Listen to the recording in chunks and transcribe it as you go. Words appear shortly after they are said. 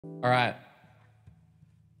All right.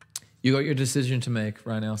 You got your decision to make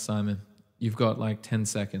right now, Simon. You've got like 10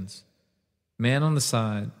 seconds. Man on the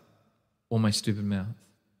side or my stupid mouth.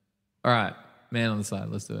 All right. Man on the side.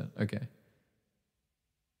 Let's do it. Okay.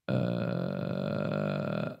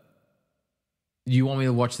 You want me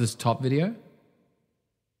to watch this top video?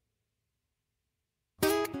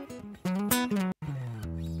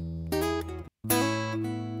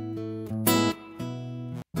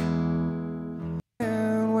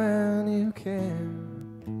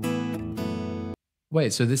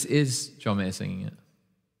 Wait, so this is John Mayer singing it?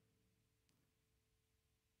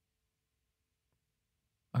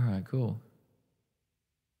 All right, cool.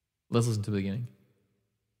 Let's listen to the beginning.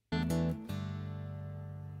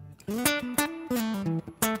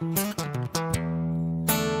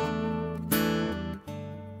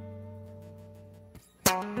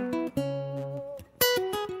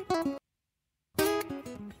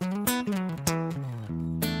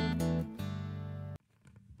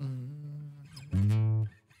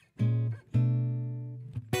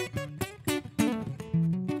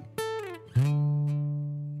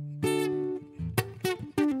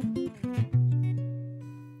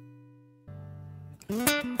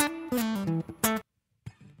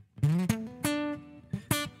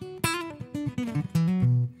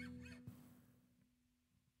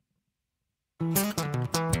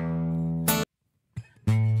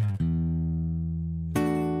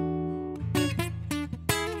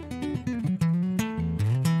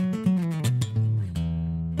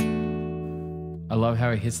 I love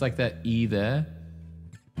how he hits like that E there.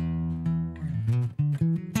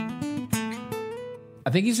 I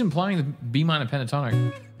think he's implying the B minor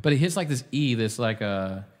pentatonic, but he hits like this E, this like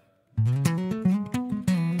a...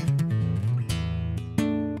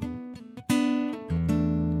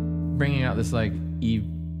 bringing out this like E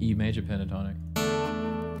major pentatonic.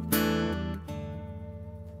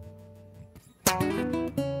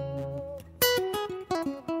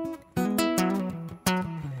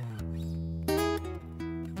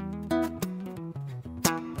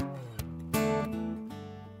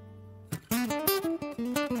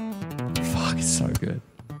 Fuck, it's so good.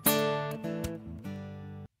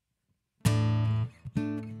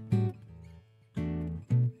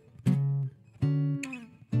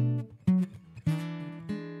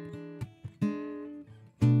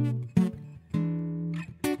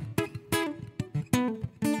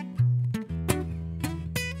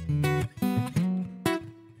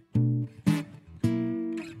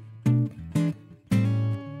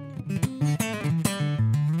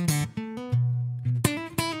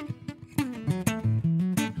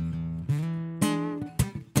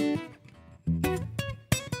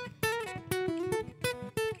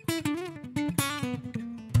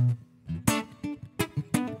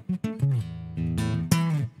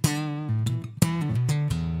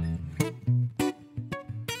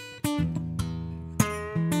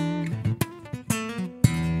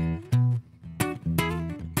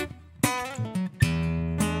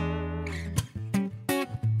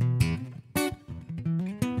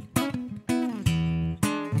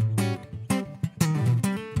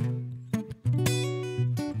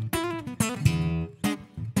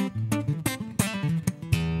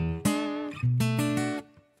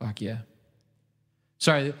 Yeah.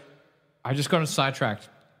 Sorry, I just got sidetracked.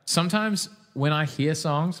 Sometimes when I hear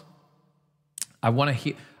songs, I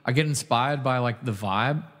get inspired by like the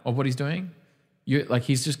vibe of what he's doing. Like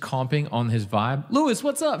he's just comping on his vibe. Lewis,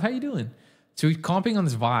 what's up? How you doing? So he's comping on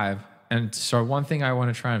this vibe. And so one thing I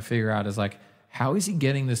want to try and figure out is like, how is he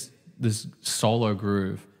getting this solo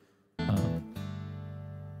groove? No.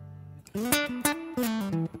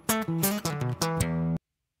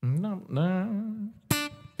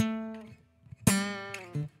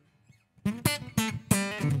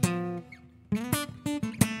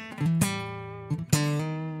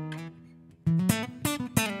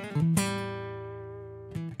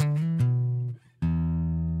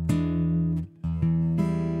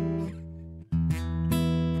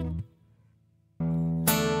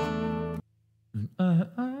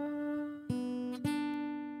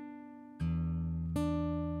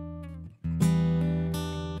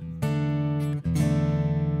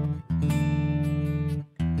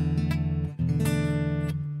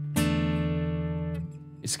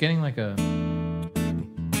 It's getting like a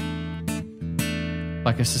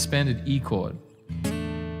suspended E chord.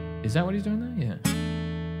 Is that what he's doing there? Yeah.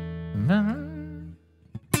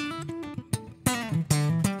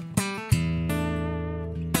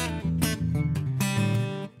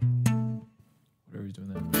 Whatever he's doing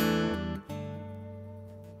there.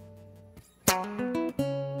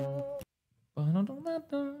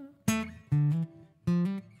 Ba-da-da-da-da.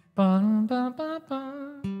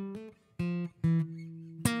 Ba-da-da-da-da.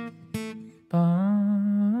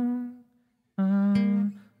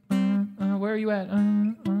 at?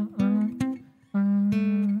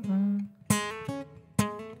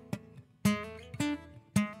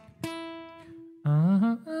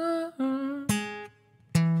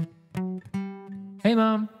 Hey,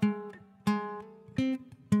 Mom.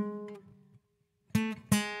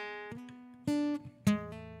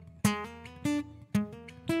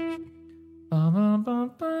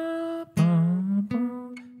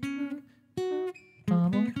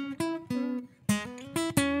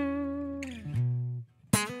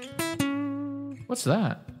 What's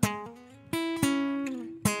that?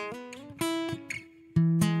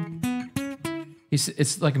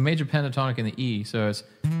 It's like a major pentatonic in the E, so it's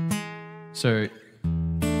so.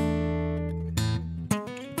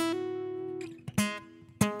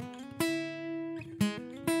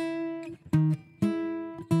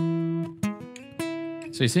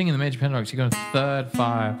 So you're singing in the major pentatonic. You're going third,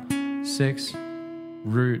 5, 6,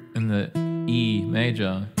 root, and the E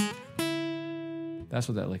major. That's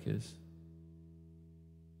what that lick is.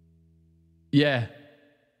 Yeah.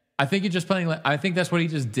 I think you're just playing, I think that's what he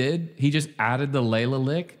just did. He just added the Layla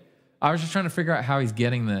lick. I was just trying to figure out how he's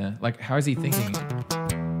getting there. Like, how is he thinking?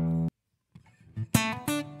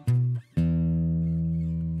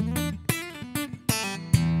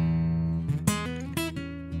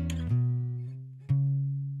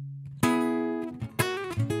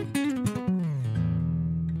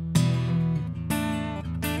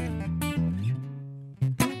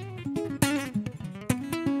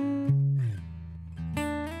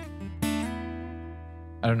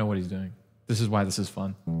 I don't know what he's doing. This is why this is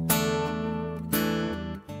fun.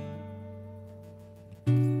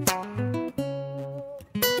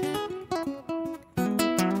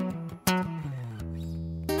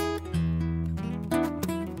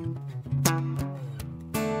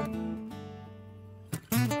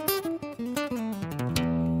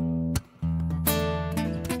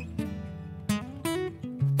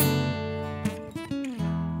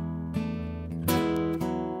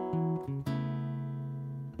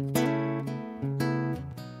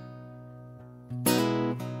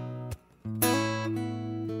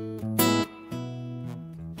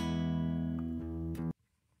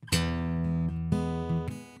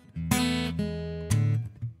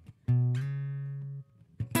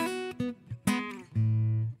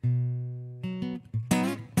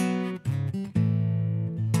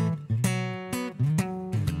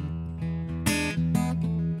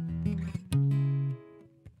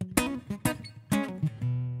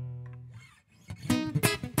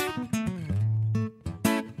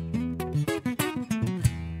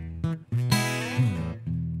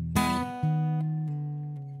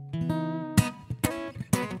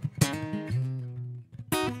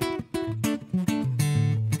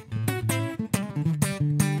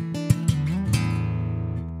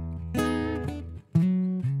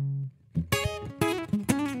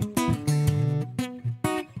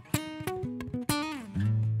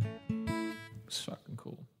 It's fucking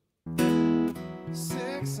cool.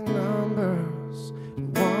 6 numbers,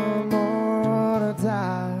 one more to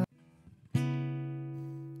die.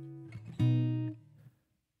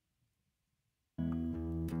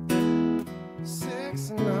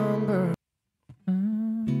 Six numbers.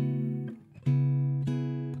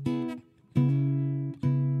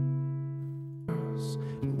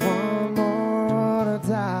 One more to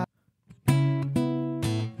die.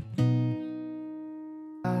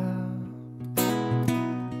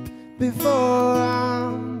 Before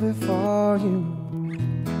I'm before you,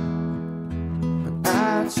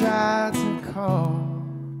 I tried to call,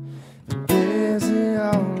 busy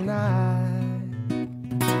all night,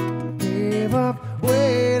 gave up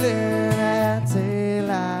waiting at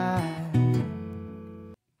daylight.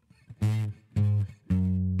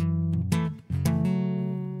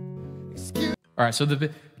 All right, so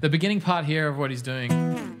the beginning part here of what he's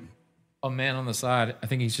doing, oh man, on the side, I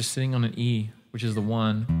think he's just sitting on an E, which is the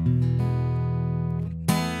 1.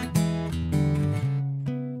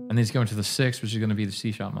 And then he's going to the 6, which is going to be the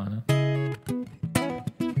C sharp minor. And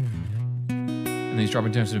then he's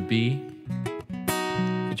dropping down to the B,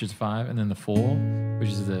 which is 5, and then the 4, which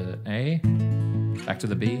is the A, back to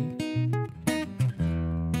the B.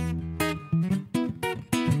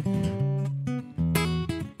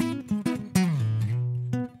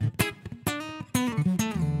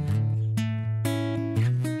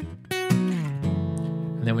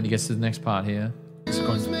 And then when he gets to the next part here, it's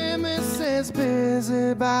going to...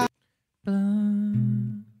 Busy by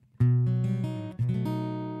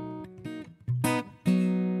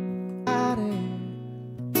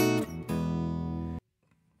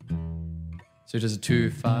So it does a 2,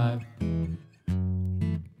 5.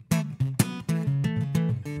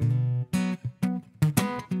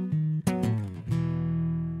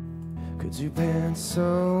 you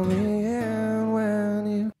pencil me in when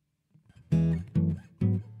you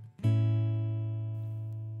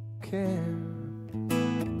can?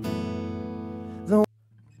 The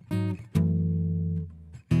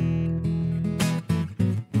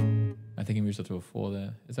I think he moves up to a 4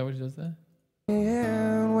 there. Is that what he does there?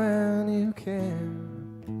 in when you can.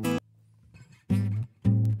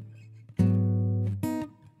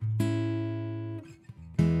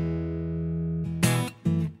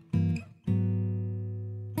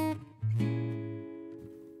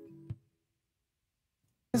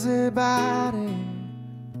 Busybody,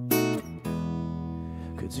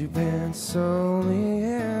 could you pencil me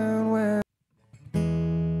in when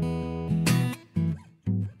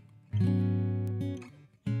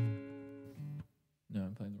No,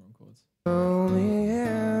 I'm playing the wrong chords. pencil me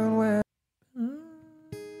in when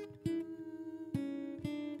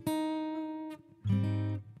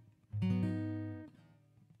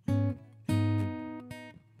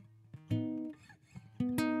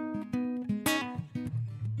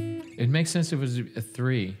It makes sense if it was a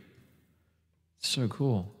 3. So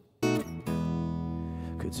cool.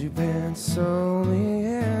 could you pencil me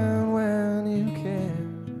in when you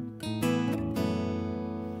can?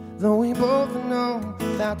 Though we both know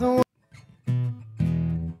that the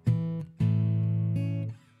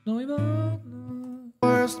No, we both know.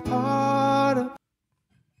 worst part of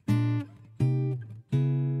 2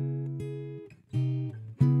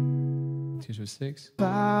 to a 6.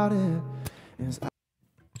 about it is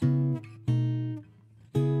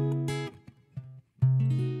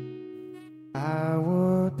I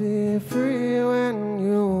would be free when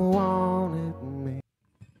you wanted me.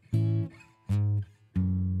 He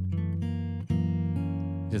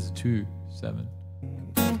does a 2, 7.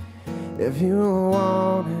 If you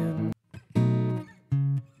wanted me.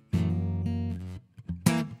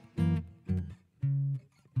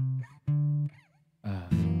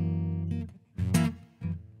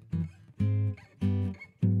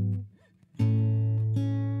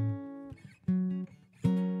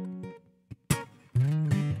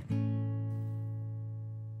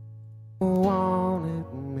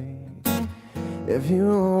 Wanted me. If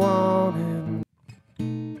you wanted me.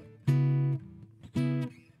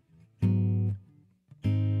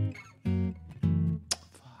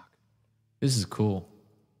 Fuck. This is cool.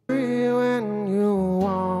 Free when you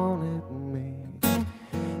wanted me.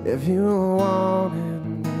 If you wanted me.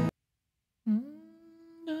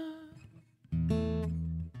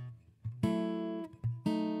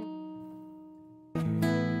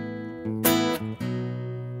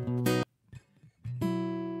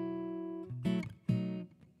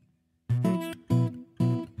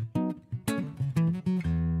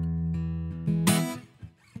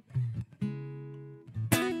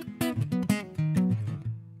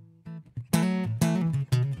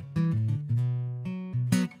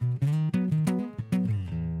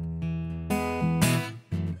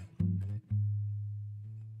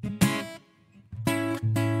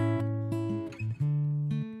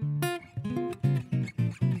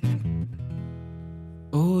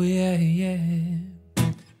 Oh, yeah, yeah.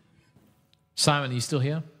 Simon, are you still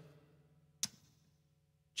here?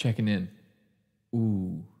 Checking in.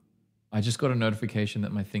 Ooh. I just got a notification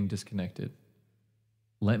that my thing disconnected.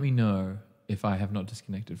 Let me know if I have not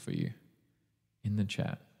disconnected for you in the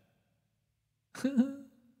chat.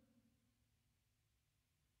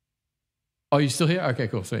 Oh, you still here? Okay,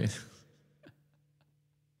 cool. Sweet.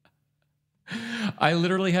 I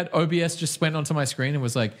literally had OBS just went onto my screen and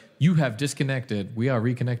was like, you have disconnected. We are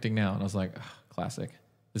reconnecting now. And I was like, oh, classic.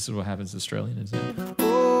 This is what happens to Australian, isn't it?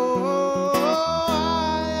 Oh,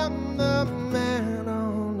 I am the man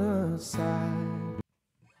on the side.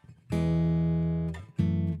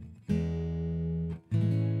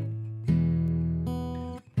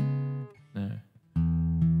 No.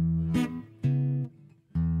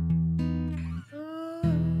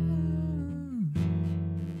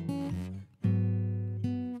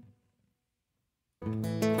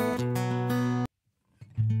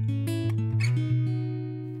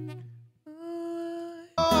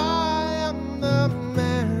 I am the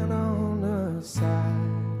man on the side.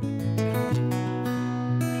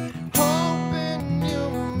 Hoping you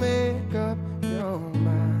make up your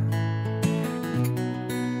mind.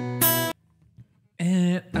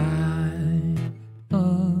 And I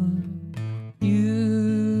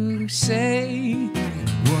you say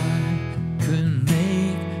what could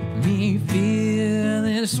make me feel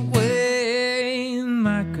this way,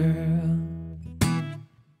 my girl.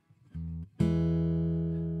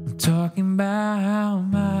 I'm talking about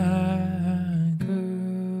my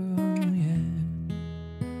girl, yeah.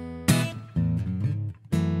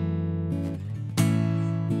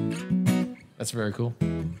 That's very cool.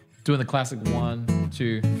 Doing the classic 1,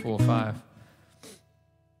 2, 4, 5.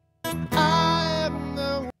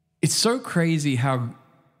 It's so crazy how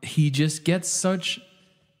he just gets such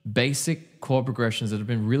basic chord progressions that have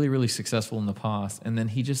been really, really successful in the past, and then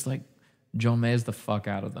he just like John Mayer's the fuck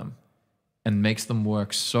out of them and makes them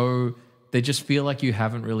work so they just feel like you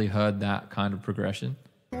haven't really heard that kind of progression.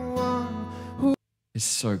 It's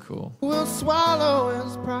so cool. Will swallow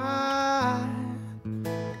his pride.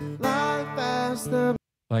 Life as the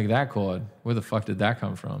Like that chord, where the fuck did that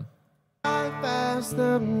come from? life as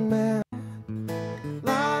the man.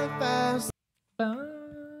 Life as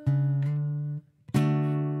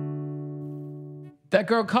That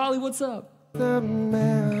girl Carly, what's up? the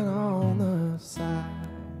man on the side.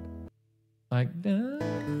 Like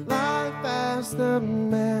that. Life as the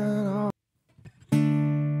man on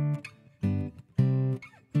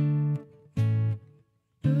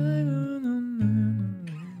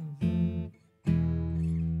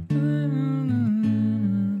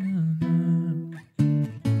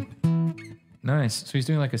Nice. So he's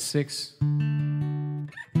doing like a 6,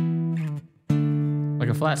 like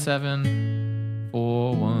a flat 7,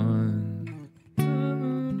 4, 1.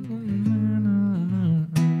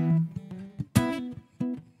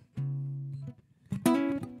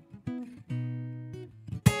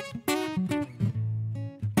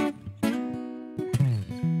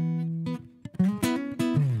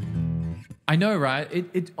 I know, right?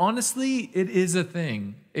 It honestly, it is a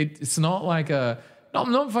thing. It's not like a. No,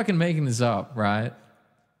 I'm not fucking making this up, right?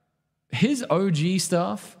 His OG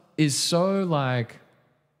stuff is so like.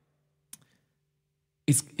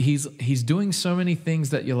 He's doing so many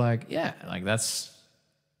things that you're like, yeah, like that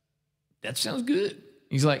sounds good.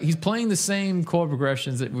 He's playing the same chord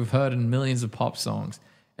progressions that we've heard in millions of pop songs,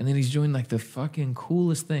 and then he's doing like the fucking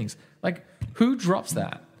coolest things. Like, who drops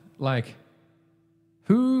that? Like,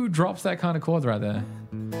 who drops that kind of chord right there?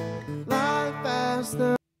 life as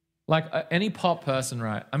the Like any pop person,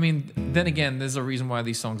 right? I mean, then again, there's a reason why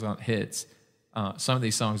these songs aren't hits. Some of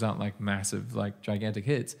these songs aren't like massive, like gigantic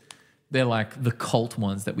hits. They're like the cult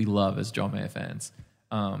ones that we love as John Mayer fans.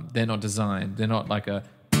 They're not designed. They're not like a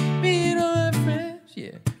me and all my friends,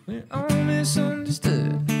 yeah, we're all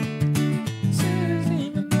misunderstood.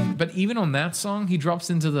 But even on that song, he drops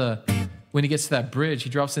into when he gets to that bridge, he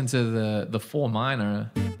drops into the 4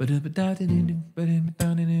 minor.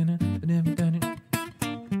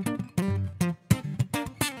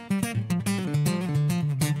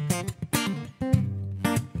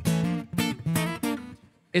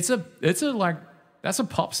 It's a like, that's a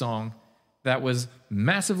pop song that was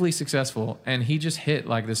massively successful, and he just hit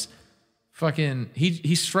like this fucking,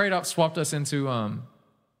 he straight up swapped us into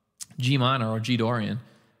G minor or G Dorian,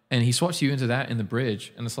 and he swaps you into that in the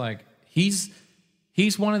bridge, and it's like he's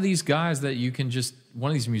one of these guys that you can just, one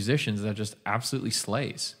of these musicians that just absolutely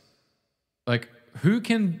slays. Like,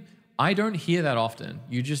 I don't hear that often.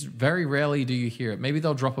 You just very rarely do you hear it. Maybe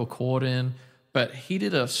they'll drop a chord in, but he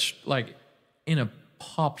did like in a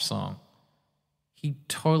pop song, he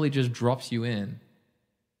totally just drops you in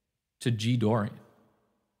to G Dorian.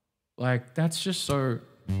 Like, that's just so.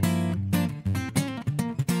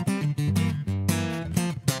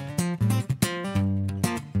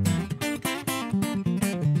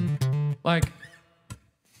 Like,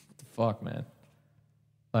 what the fuck, man?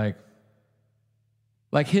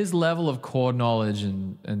 Like his level of chord knowledge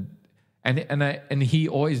and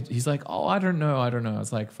he's like, oh, I don't know.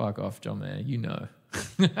 It's like, fuck off, John Mayer, you know.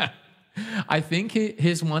 I think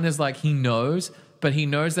his one is like, he knows, but he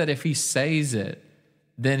knows that if he says it,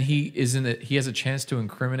 then he has a chance to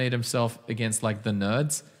incriminate himself against like the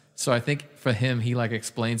nerds. So I think for him, he like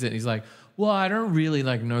explains it. And he's like, well, I don't really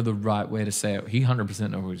like know the right way to say it. He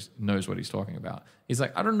 100% knows what he's talking about. He's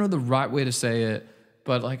like, I don't know the right way to say it,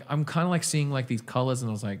 but like, I'm kind of like seeing like these colors. And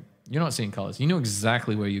I was like, you're not seeing colors. You know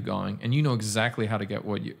exactly where you're going, and you know exactly how to get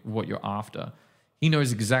what you're after. He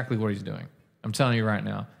knows exactly what he's doing. I'm telling you right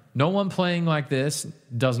now. No one playing like this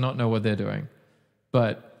does not know what they're doing.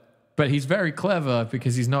 But he's very clever,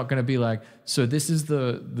 because he's not going to be like, so this is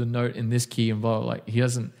the note in this key and blah, blah. Like,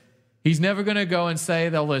 he's never going to go and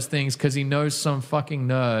say all those things, because he knows some fucking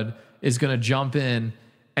nerd is going to jump in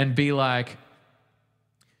and be like,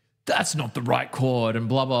 that's not the right chord and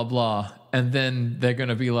blah, blah, blah. And then they're going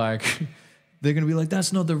to be like,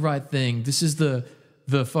 that's not the right thing. This is the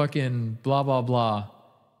fucking blah, blah, blah.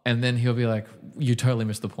 And then he'll be like, you totally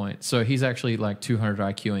missed the point. So he's actually like 200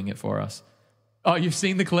 IQing it for us. Oh, you've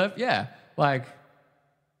seen the clip? Yeah. Like,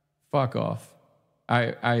 fuck off.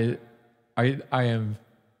 I am,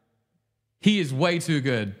 he is way too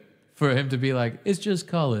good for him to be like, it's just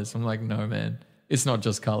colors. I'm like, no, man, it's not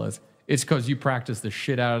just colors. It's because you practice the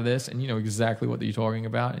shit out of this and you know exactly what you're talking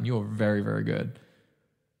about, and you're very, very good.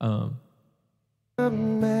 The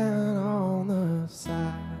man on the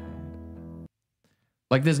side.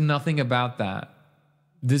 Like, there's nothing about that.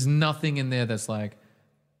 There's nothing in there that's like,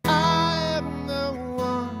 I am the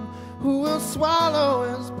one who will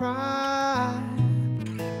swallow his pride.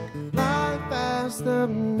 Life as the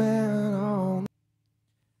man on.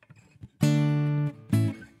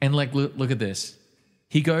 and like, look at this.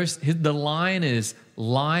 He goes, the line is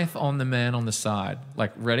life on the man on the side.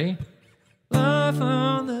 Like, ready? Life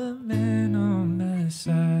on the man on the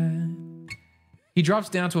side. He drops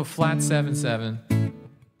down to a flat 7/7.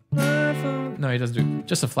 No, he doesn't do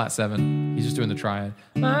just a flat 7. He's just doing the triad.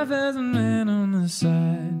 Life as a man on the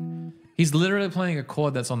side. He's literally playing a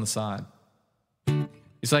chord that's on the side.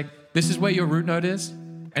 It's like, this is where your root note is,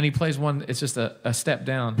 and he plays one, it's just a step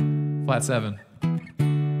down, flat 7,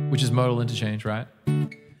 which is modal interchange, right?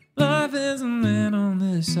 Life is a man on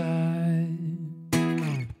the side.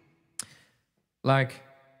 Like,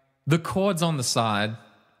 the chord's on the side.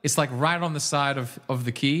 It's like right on the side of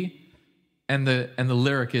the key, and the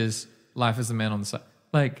lyric is life is a man on the side.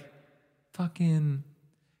 Like, fucking.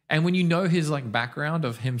 And when you know his like background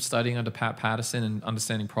of him studying under Pat Patterson and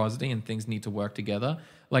understanding prosody and things need to work together,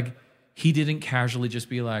 like, he didn't casually just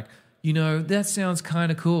be like, you know, that sounds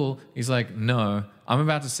kind of cool. He's like, no, I'm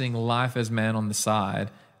about to sing life as man on the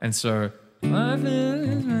side. And so, life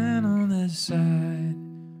is man on the side.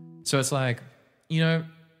 So it's like, you know,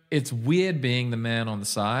 it's weird being the man on the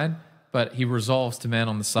side, but he resolves to man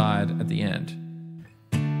on the side at the end.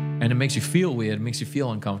 And it makes you feel weird, it makes you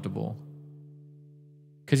feel uncomfortable.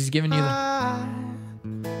 Because he's giving you the... I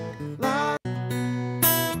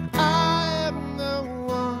am the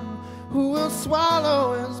one who will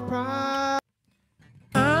swallow his pride.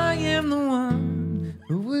 I am the one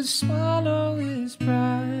who will swallow his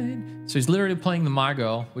pride. So he's literally playing the My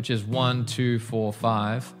Girl, which is 1, 2, 4,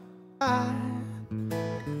 5.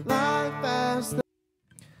 Life as the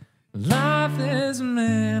Life is a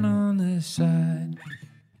man on the side.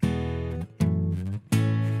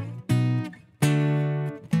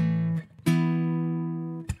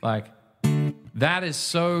 Like, that is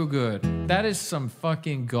so good. That is some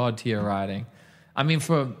fucking god tier writing. I mean,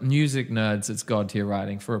 for music nerds, it's god tier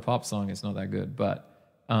writing. For a pop song, it's not that good. But,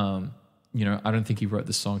 you know, I don't think he wrote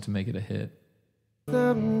the song to make it a hit.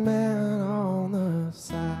 The man on the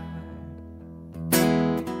side.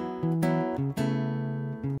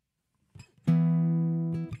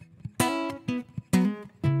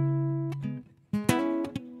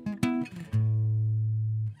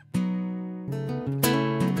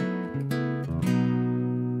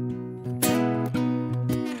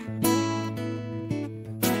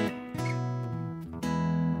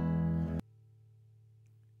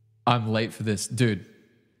 I'm late for this, dude.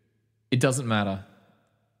 It doesn't matter.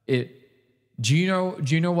 Do you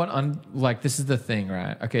know what? Like, this is the thing,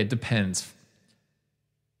 right? Okay, it depends.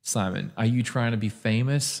 Simon, are you trying to be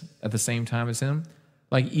famous at the same time as him?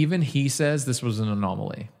 Like, even he says this was an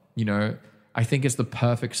anomaly. You know, I think it's the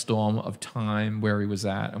perfect storm of time where he was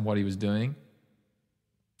at and what he was doing.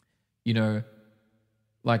 You know,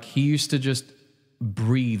 like, he used to just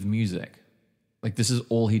breathe music. Like, this is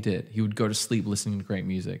all he did. He would go to sleep listening to great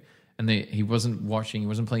music. And he wasn't watching, he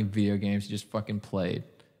wasn't playing video games, he just fucking played,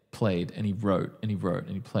 and he wrote, and he wrote,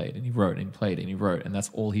 and he played, and he wrote, and he played, and he wrote, and that's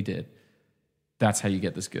all he did. That's how you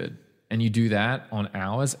get this good. And you do that on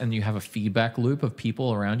hours, and you have a feedback loop of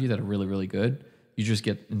people around you that are really, really good. You just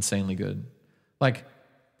get insanely good. Like,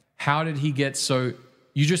 how did he get so...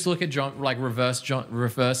 You just look at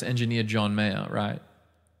reverse engineer John Mayer, right?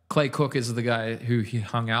 Clay Cook is the guy who he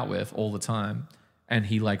hung out with all the time, and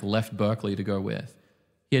he like left Berkeley to go with.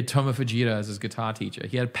 He had Tomo Fujita as his guitar teacher.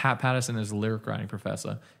 He had Pat Patterson as a lyric writing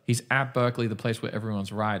professor. He's at Berkeley, the place where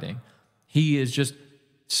everyone's writing. He is just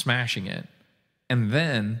smashing it. And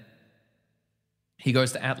then he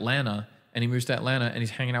goes to Atlanta, and he moves to Atlanta, and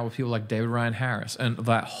he's hanging out with people like David Ryan Harris and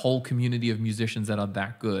that whole community of musicians that are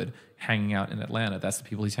that good hanging out in Atlanta. That's the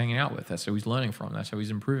people he's hanging out with. That's who he's learning from. That's how he's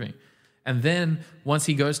improving. And then once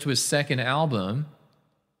he goes to his second album,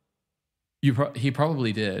 he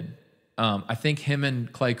probably did. I think him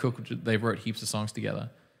and Clay Cook, they wrote heaps of songs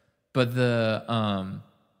together. But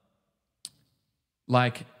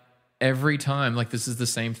like every time, like this is the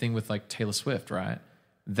same thing with like Taylor Swift, right?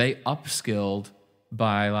 They upskilled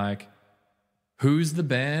by like, who's the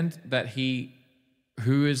band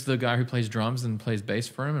who is the guy who plays drums and plays bass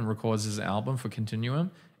for him and records his album for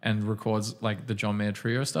Continuum and records like the John Mayer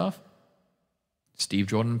Trio stuff? Steve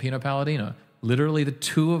Jordan and Pino Palladino. Literally the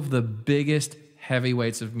two of the biggest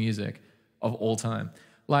heavyweights of music of all time.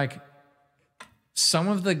 Like, some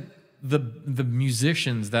of the the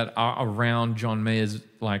musicians that are around John Mayer's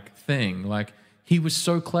like thing. Like he was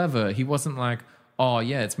so clever. He wasn't like, oh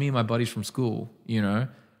yeah, it's me and my buddies from school, you know?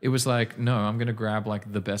 It was like, no, I'm gonna grab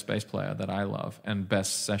like the best bass player that I love and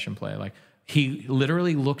best session player. Like he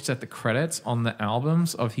literally looked at the credits on the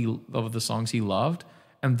albums of the songs he loved,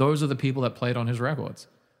 and those are the people that played on his records.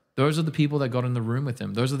 Those are the people that got in the room with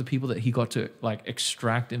him. Those are the people that he got to like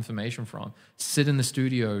extract information from, sit in the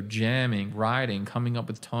studio, jamming, writing, coming up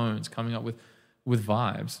with tones, coming up with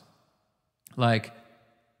vibes. Like,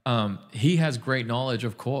 he has great knowledge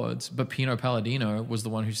of chords, but Pino Palladino was the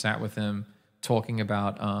one who sat with him talking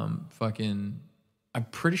about I'm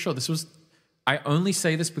pretty sure this was, I only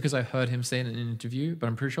say this because I heard him say it in an interview, but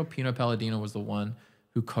I'm pretty sure Pino Palladino was the one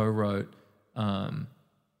who co-wrote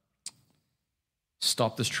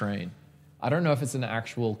Stop This Train. I don't know if it's an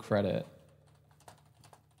actual credit.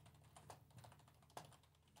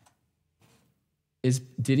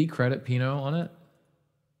 Did he credit Pino on it?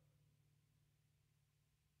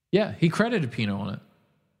 Yeah, he credited Pino on it.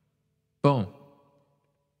 Boom.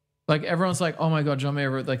 Like everyone's like, oh my God, John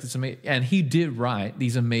Mayer wrote like this amazing, and he did write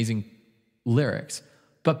these amazing lyrics.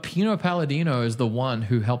 But Pino Palladino is the one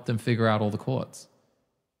who helped them figure out all the chords.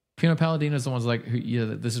 Pino Palladino is the one's like, yeah,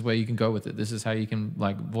 this is where you can go with it. This is how you can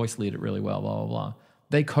like voice lead it really well, blah, blah, blah.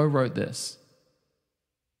 They co-wrote this.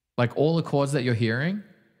 Like all the chords that you're hearing,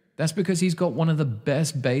 that's because he's got one of the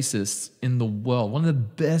best bassists in the world. One of the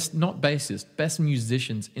best, not bassists, best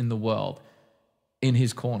musicians in the world in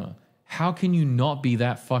his corner. How can you not be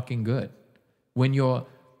that fucking good when you're,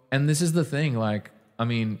 and this is the thing, like, I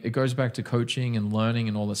mean, it goes back to coaching and learning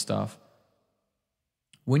and all this stuff.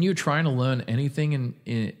 When you're trying to learn anything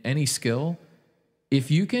in any skill,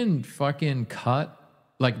 if you can fucking cut,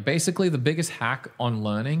 like basically the biggest hack on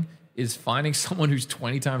learning is finding someone who's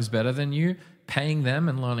 20 times better than you, paying them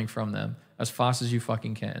and learning from them as fast as you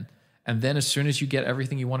fucking can. And then as soon as you get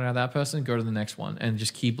everything you want out of that person, go to the next one and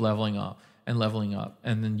just keep leveling up and leveling up.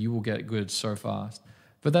 And then you will get good so fast.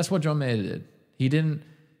 But that's what John Mayer did. He didn't,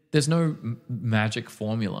 there's no magic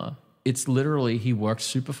formula. It's literally, he worked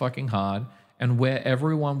super fucking hard. And where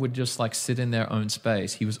everyone would just like sit in their own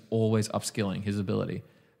space, he was always upskilling his ability.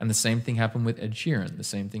 And the same thing happened with Ed Sheeran. The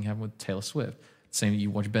same thing happened with Taylor Swift. The same,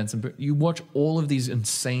 you watch Benson, you watch all of these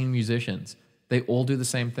insane musicians. They all do the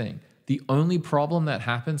same thing. The only problem that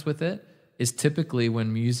happens with it is typically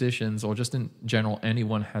when musicians, or just in general,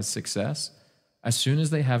 anyone has success, as soon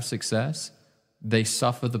as they have success, they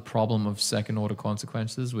suffer the problem of second order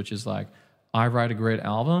consequences, which is like, I write a great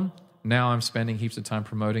album, now I'm spending heaps of time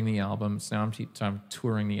promoting the album. So now I'm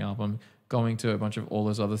touring the album, going to a bunch of all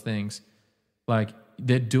those other things. Like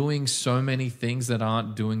they're doing so many things that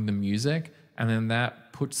aren't doing the music, and then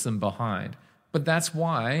that puts them behind. But that's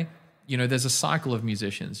why, you know, there's a cycle of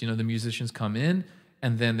musicians. You know, the musicians come in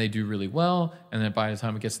and then they do really well, and then by the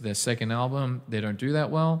time it gets to their second album, they don't do that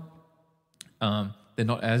well. They're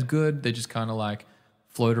not as good. They just kind of like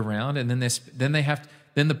float around, and then they have to.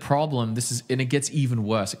 Then the problem, and it gets even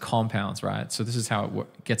worse. It compounds, right? So this is how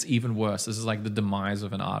it gets even worse. This is like the demise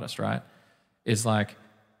of an artist, right? It's like,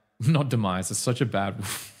 not demise, it's such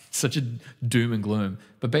a doom and gloom.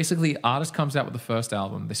 But basically, artist comes out with the first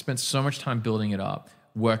album. They spent so much time building it up,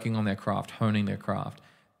 working on their craft, honing their craft.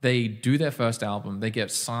 They do their first album. They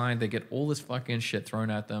get signed. They get all this fucking shit thrown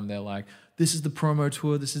at them. They're like, this is the promo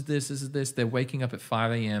tour. This is this. This is this. They're waking up at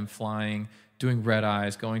 5 a.m., flying, doing red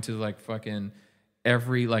eyes, going to like fucking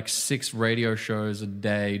every like 6 radio shows a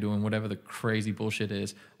day, doing whatever the crazy bullshit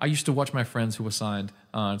is. I used to watch my friends who were signed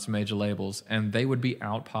to major labels, and they would be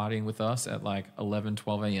out partying with us at like 11,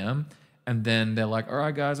 12 a.m. And then they're like, all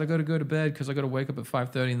right, guys, I got to go to bed because I got to wake up at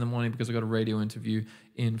 5:30 in the morning because I got a radio interview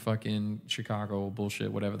in fucking Chicago or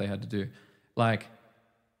bullshit, whatever they had to do. Like,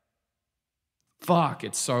 fuck,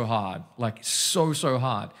 it's so hard. Like, so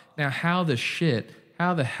hard. Now, how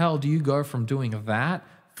the hell do you go from doing that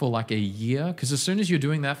for like a year? Because as soon as you're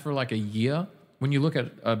doing that for like a year, when you look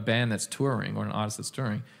at a band that's touring or an artist that's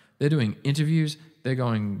touring, they're doing interviews, they're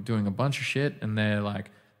doing a bunch of shit, and they're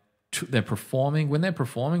like, they're performing. When they're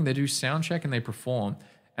performing, they do sound check and they perform.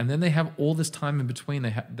 And then they have all this time in between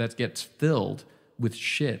that gets filled with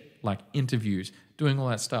shit, like interviews, doing all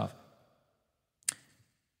that stuff.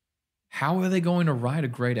 How are they going to write a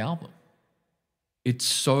great album? It's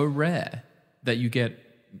so rare that you get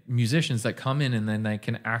musicians that come in and then they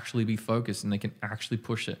can actually be focused and they can actually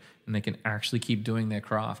push it and they can actually keep doing their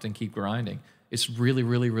craft and keep grinding. It's really,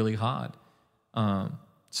 really, really hard.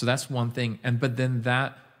 So that's one thing.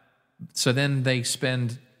 So then they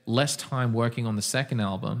spend less time working on the second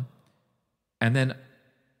album, and then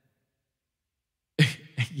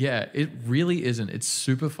yeah, it really isn't. It's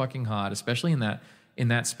super fucking hard, especially in that in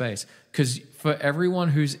that space. Because for everyone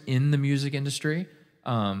who's in the music industry,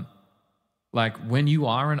 like when you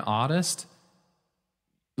are an artist,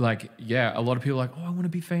 like, yeah, a lot of people are like, oh, I want to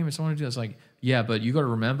be famous. I want to do this. Like, yeah, but you got to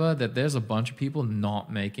remember that there's a bunch of people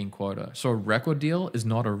not making quota. So a record deal is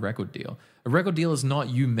not a record deal. A record deal is not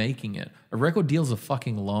you making it. A record deal is a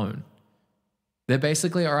fucking loan. They're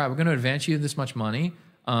basically, all right, we're going to advance you this much money,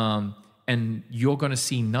 and you're going to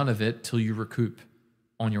see none of it till you recoup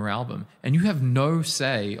on your album. And you have no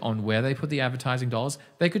say on where they put the advertising dollars.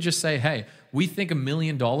 They could just say, hey, we think $1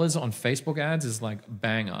 million on Facebook ads is like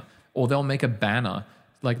banger. Or they'll make a banner.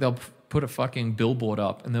 Like they'll put a fucking billboard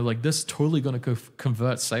up and they're like, this is totally going to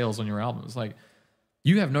convert sales on your album. It's like,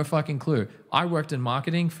 you have no fucking clue. I worked in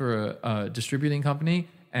marketing for a distributing company,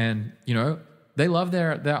 and, you know, they love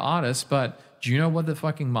their artists, but do you know what the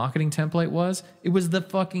fucking marketing template was? It was the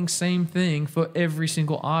fucking same thing for every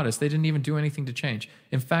single artist. They didn't even do anything to change.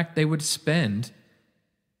 In fact, they would spend,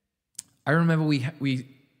 I remember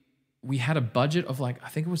we had a budget of like, I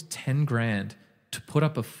think it was 10 grand to put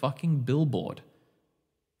up a fucking billboard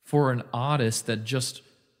for an artist that just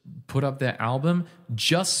put up their album,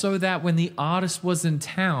 just so that when the artist was in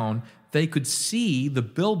town, they could see the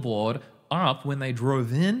billboard up when they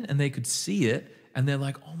drove in, and they could see it, and they're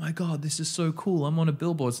like, oh my God, this is so cool. I'm on a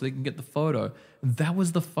billboard, so they can get the photo. That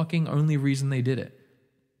was the fucking only reason they did it.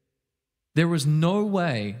 There was no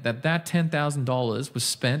way that $10,000 was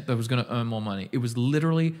spent that was going to earn more money. It was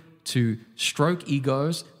literally to stroke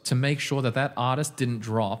egos, to make sure that artist didn't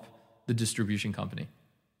drop the distribution company.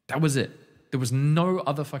 That was it. There was no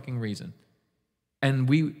other fucking reason.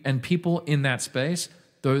 And people in that space,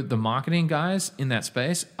 the marketing guys in that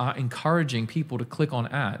space are encouraging people to click on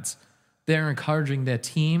ads. They're encouraging their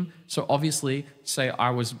team. So obviously, say I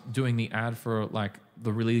was doing the ad for like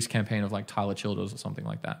the release campaign of like Tyler Childers or something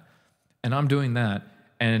like that. And I'm doing that,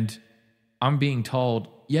 and I'm being told,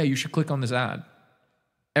 yeah, you should click on this ad.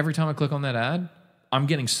 Every time I click on that ad, I'm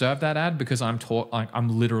getting served that ad because I'm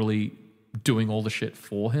literally doing all the shit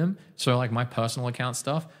for him. So like my personal account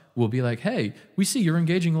stuff will be like, hey, we see you're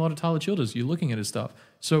engaging a lot of Tyler Childers. You're looking at his stuff.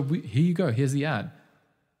 So here you go. Here's the ad.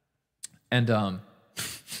 And they're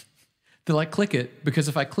like, click it, because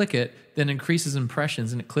if I click it, then it increases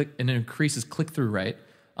impressions and it increases click-through rate.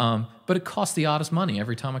 But it costs the artist money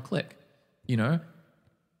every time I click, you know?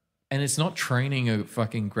 And it's not training a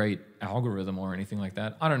fucking great algorithm or anything like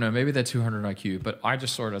that. I don't know. Maybe they're 200 IQ, but I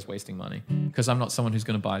just saw it as wasting money because I'm not someone who's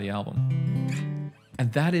going to buy the album.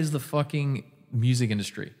 And that is the fucking music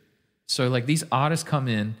industry. So like these artists come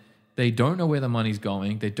in, they don't know where the money's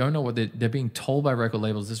going. They don't know what they're being told by record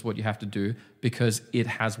labels. This is what you have to do because it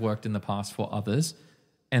has worked in the past for others.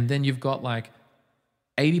 And then you've got like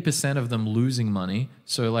 80% of them losing money.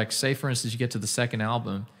 So like say for instance, you get to the second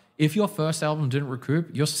album. If your first album didn't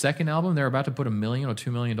recoup, your second album, they're about to put $1 million or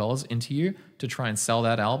 $2 million into you to try and sell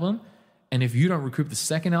that album. And if you don't recoup the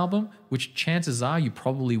second album, which chances are you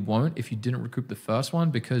probably won't if you didn't recoup the first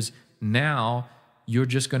one, because now you're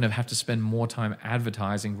just going to have to spend more time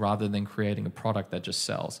advertising rather than creating a product that just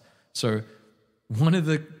sells. So one of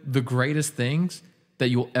the greatest things that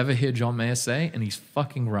you'll ever hear John Mayer say, and he's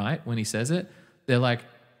fucking right when he says it, they're like,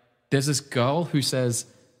 there's this girl who says,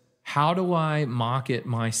 how do I market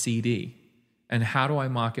my CD? And how do I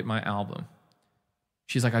market my album?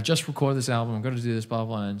 She's like, I just recorded this album. I'm going to do this, blah,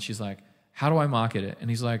 blah. And she's like, how do I market it? And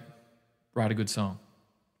he's like, write a good song.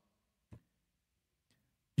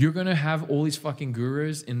 You're going to have all these fucking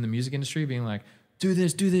gurus in the music industry being like, do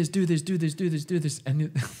this, do this, do this, do this, do this, do this.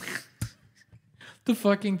 And the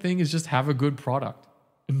fucking thing is just have a good product.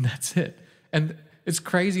 And that's it. And it's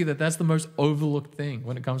crazy that that's the most overlooked thing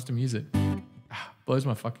when it comes to music. Blows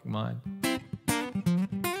my fucking mind.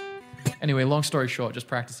 Anyway, long story short, just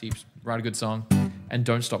practice heaps, write a good song, and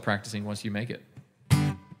don't stop practicing once you make it.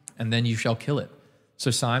 And then you shall kill it.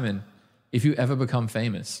 So Simon, if you ever become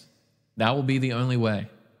famous, that will be the only way.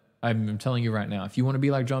 I'm telling you right now, if you want to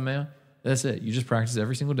be like John Mayer, that's it. You just practice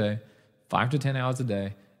every single day, 5 to 10 hours a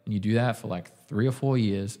day, and you do that for like 3 or 4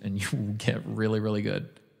 years, and you will get really, really good.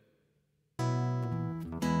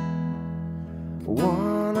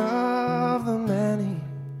 One of the many,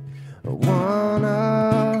 one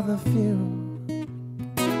of the few,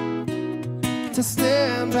 to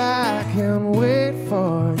stand back and wait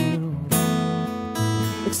for you.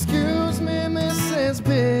 Excuse me, Mrs.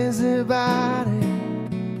 Busybody,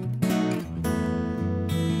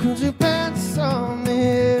 could you pencil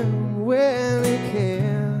me in when you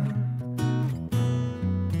can?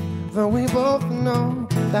 Though we both know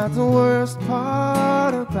that the worst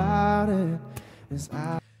part about it is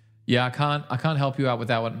Yeah, I can't help you out with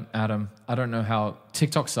that one, Adam. I don't know how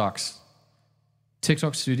TikTok sucks.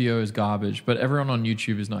 TikTok Studio is garbage, but everyone on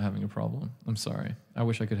YouTube is not having a problem. I'm sorry. I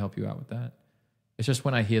wish I could help you out with that. It's just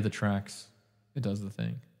when I hear the tracks, it does the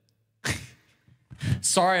thing.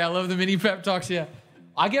 Sorry, I love the mini pep talks. Yeah.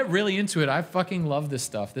 I get really into it. I fucking love this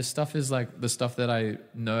stuff. This stuff is like the stuff that I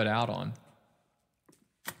nerd out on.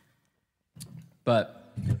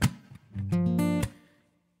 But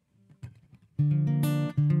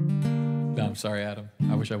no, I'm sorry, Adam.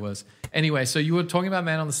 I wish I was. Anyway, so you were talking about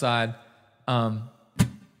Man on the Side.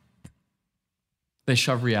 They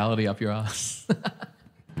shove reality up your ass.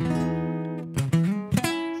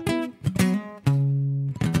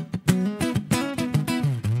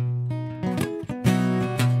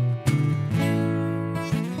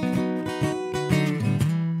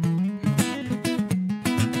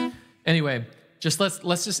 Anyway, just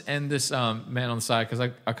let's just end this Man on the Side, because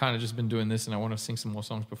I kind of just been doing this and I want to sing some more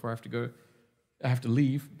songs before I have to go. I have to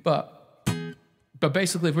leave. But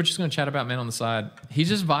basically, if we're just going to chat about Man on the Side, he's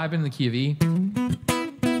just vibing in the key of E.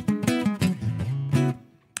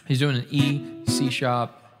 He's doing an E, C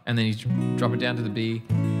sharp, and then he's dropping down to the B,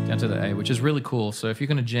 down to the A, which is really cool. So if you're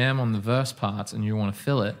going to jam on the verse parts and you want to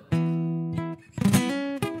fill it,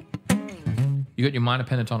 you got your minor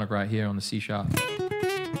pentatonic right here on the C sharp.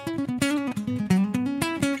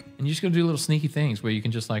 And you're just going to do little sneaky things where you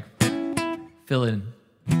can just like fill in.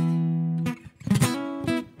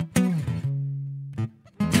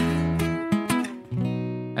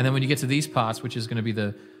 And then when you get to these parts, which is going to be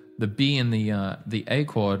the B and the A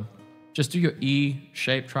chord, just do your E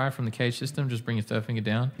shape try from the cage system. Just bring your third finger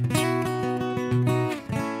down.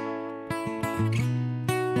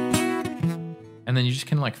 And then you just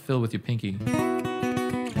can like fill with your pinky.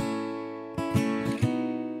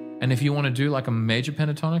 And if you want to do like a major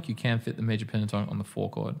pentatonic, you can fit the major pentatonic on the 4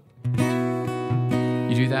 chord.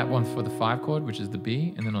 You do that one for the 5 chord, which is the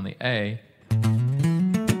B, and then on the A,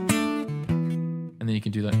 and then you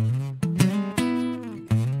can do that.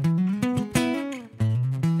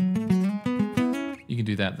 You can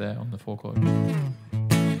do that there on the 4 chord.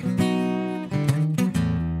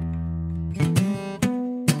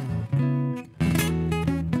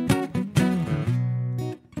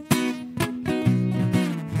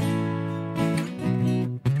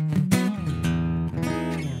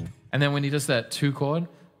 And then when he does that 2 chord,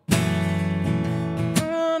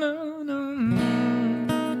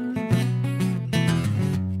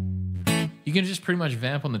 you can just pretty much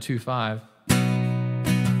vamp on the 2/5.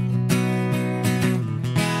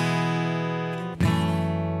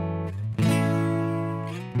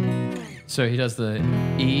 So he does the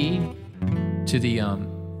E to the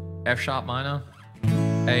F sharp minor,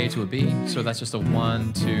 A to a B. So that's just a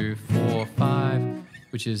 1, 2, 4, 5,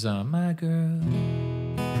 which is my girl.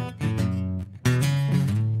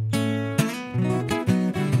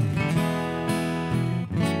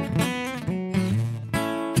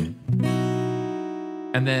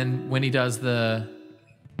 And then when he does and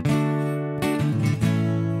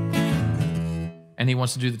he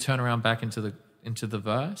wants to do the turnaround back into the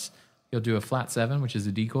verse, he'll do a flat 7, which is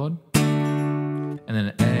a D chord, and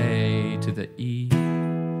then an A to the E.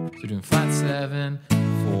 So doing flat 7,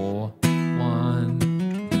 4, 1.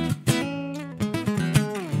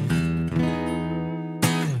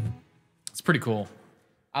 It's pretty cool.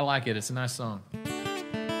 I like it. It's a nice song.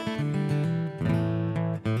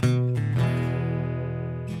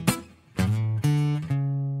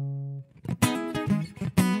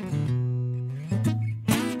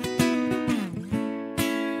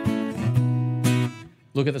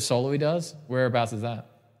 Look at the solo he does. Whereabouts is that?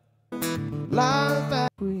 Life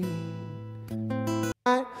at green.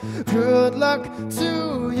 Good luck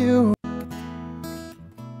to you.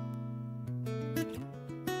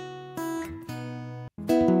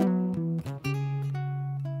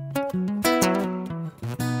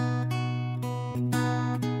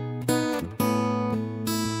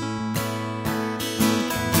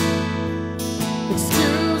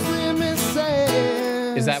 Excuse me,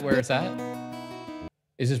 Mrs. Is that where it's at?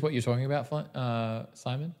 Is this what you're talking about,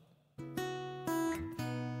 Simon?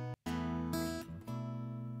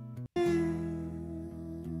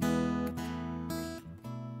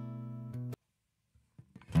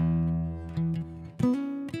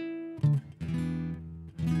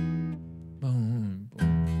 Boom,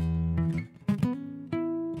 boom.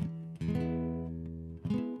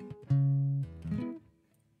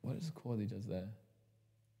 What is the chord he does there?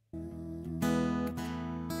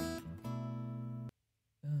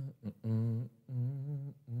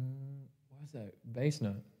 What is that? Bass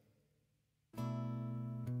note.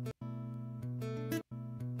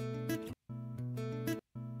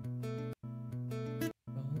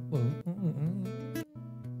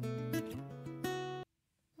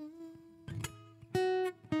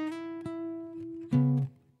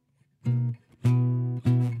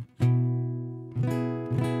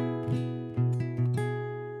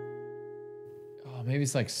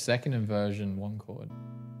 this like second inversion 1 chord.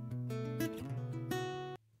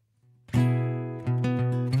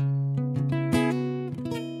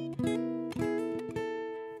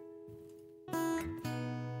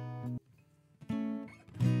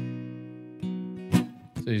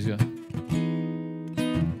 So he's got.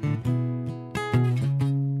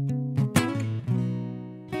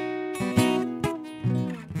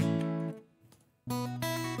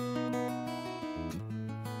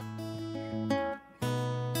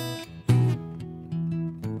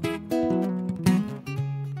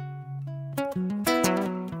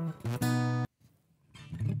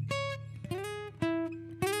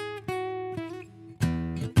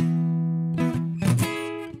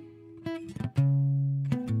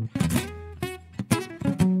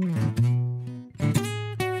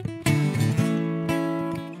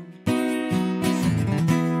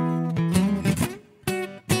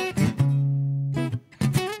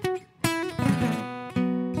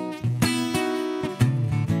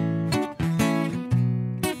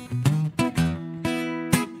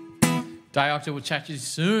 Diocta will chat to you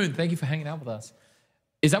soon. Thank you for hanging out with us.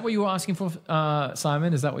 Is that what you were asking for,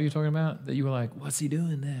 Simon? Is that what you're talking about? That you were like, what's he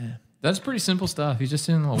doing there? That's pretty simple stuff. He's just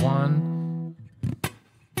in the 1.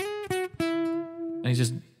 And he's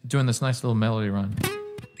just doing this nice little melody run.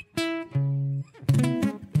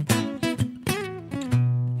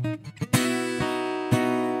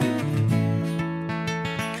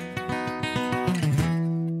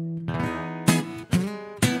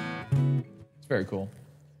 It's very cool.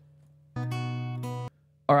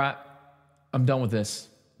 All right, I'm done with this.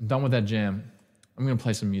 I'm done with that jam. I'm going to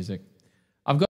play some music.